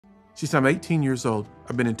She said, I'm 18 years old.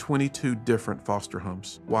 I've been in 22 different foster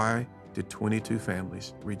homes. Why did 22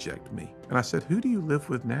 families reject me? And I said, who do you live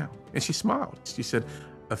with now? And she smiled. She said,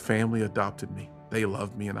 a family adopted me. They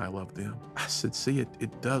love me and I love them. I said, see,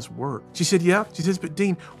 it does work. She said, yeah. She says, but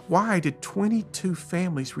Dean, why did 22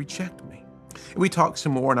 families reject me? And we talked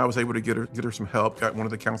some more and I was able to get her some help, got one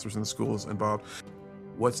of the counselors in the schools involved.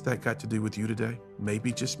 What's that got to do with you today?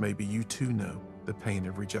 Maybe, just maybe, you too know the pain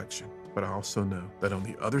of rejection. But I also know that on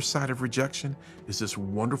the other side of rejection is this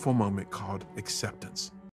wonderful moment called acceptance.